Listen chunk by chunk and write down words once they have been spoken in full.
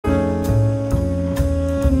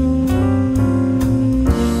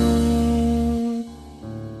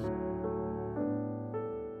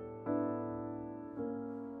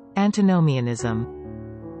Antinomianism.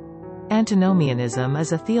 Antinomianism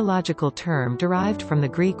is a theological term derived from the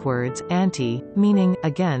Greek words anti, meaning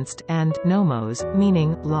against, and nomos,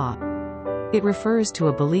 meaning law. It refers to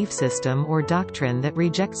a belief system or doctrine that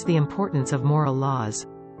rejects the importance of moral laws,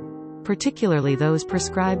 particularly those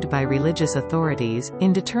prescribed by religious authorities,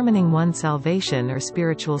 in determining one's salvation or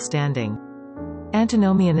spiritual standing.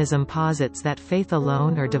 Antinomianism posits that faith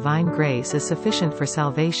alone or divine grace is sufficient for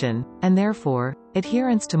salvation, and therefore,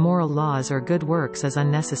 adherence to moral laws or good works is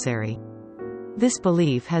unnecessary. This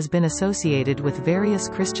belief has been associated with various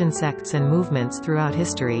Christian sects and movements throughout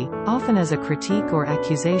history, often as a critique or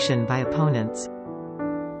accusation by opponents.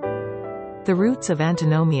 The roots of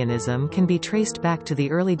antinomianism can be traced back to the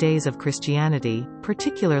early days of Christianity,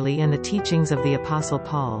 particularly in the teachings of the Apostle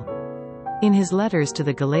Paul. In his letters to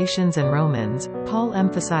the Galatians and Romans, Paul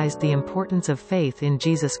emphasized the importance of faith in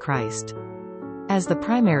Jesus Christ as the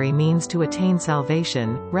primary means to attain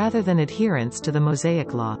salvation, rather than adherence to the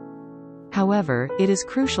Mosaic law. However, it is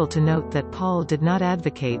crucial to note that Paul did not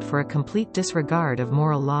advocate for a complete disregard of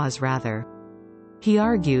moral laws. Rather, he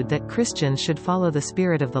argued that Christians should follow the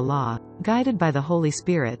spirit of the law, guided by the Holy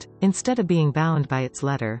Spirit, instead of being bound by its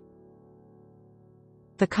letter.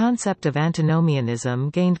 The concept of antinomianism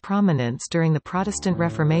gained prominence during the Protestant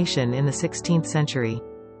Reformation in the 16th century.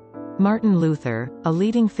 Martin Luther, a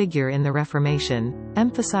leading figure in the Reformation,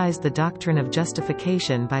 emphasized the doctrine of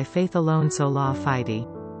justification by faith alone sola fide,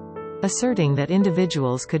 asserting that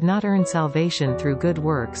individuals could not earn salvation through good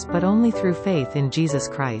works but only through faith in Jesus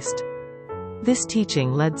Christ. This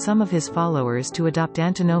teaching led some of his followers to adopt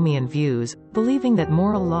antinomian views, believing that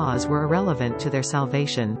moral laws were irrelevant to their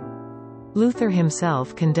salvation. Luther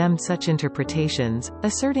himself condemned such interpretations,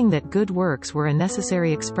 asserting that good works were a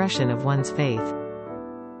necessary expression of one's faith.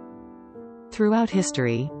 Throughout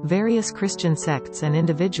history, various Christian sects and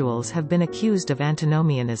individuals have been accused of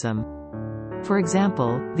antinomianism. For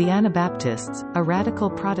example, the Anabaptists, a radical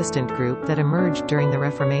Protestant group that emerged during the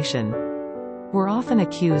Reformation, were often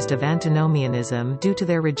accused of antinomianism due to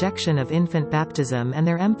their rejection of infant baptism and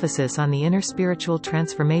their emphasis on the inner spiritual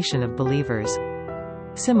transformation of believers.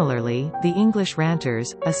 Similarly, the English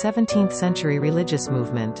Ranters, a 17th-century religious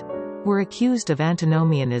movement, were accused of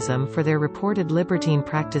antinomianism for their reported libertine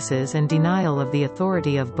practices and denial of the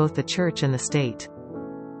authority of both the Church and the state.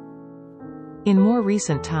 In more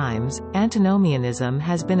recent times, antinomianism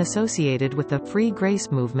has been associated with the free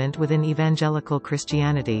grace movement within evangelical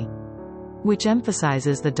Christianity, which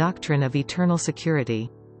emphasizes the doctrine of eternal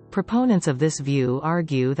security. Proponents of this view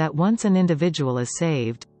argue that once an individual is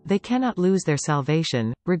saved, they cannot lose their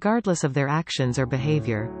salvation, regardless of their actions or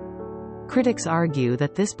behavior. Critics argue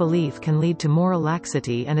that this belief can lead to moral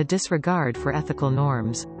laxity and a disregard for ethical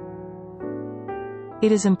norms.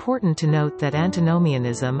 It is important to note that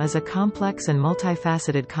antinomianism is a complex and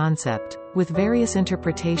multifaceted concept, with various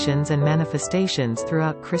interpretations and manifestations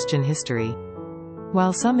throughout Christian history.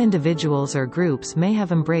 While some individuals or groups may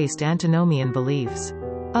have embraced antinomian beliefs,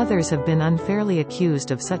 others have been unfairly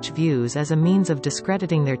accused of such views as a means of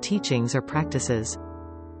discrediting their teachings or practices.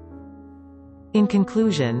 In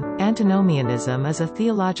conclusion, antinomianism is a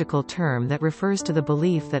theological term that refers to the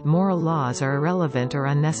belief that moral laws are irrelevant or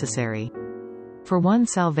unnecessary for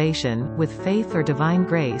one's salvation, with faith or divine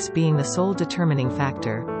grace being the sole determining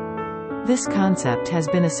factor. This concept has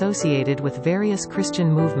been associated with various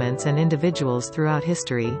Christian movements and individuals throughout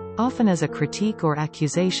history, often as a critique or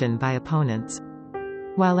accusation by opponents.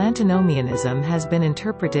 While antinomianism has been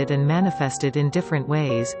interpreted and manifested in different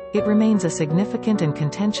ways, it remains a significant and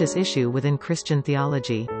contentious issue within Christian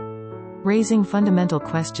theology, raising fundamental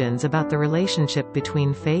questions about the relationship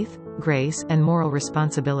between faith, grace, and moral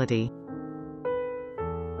responsibility.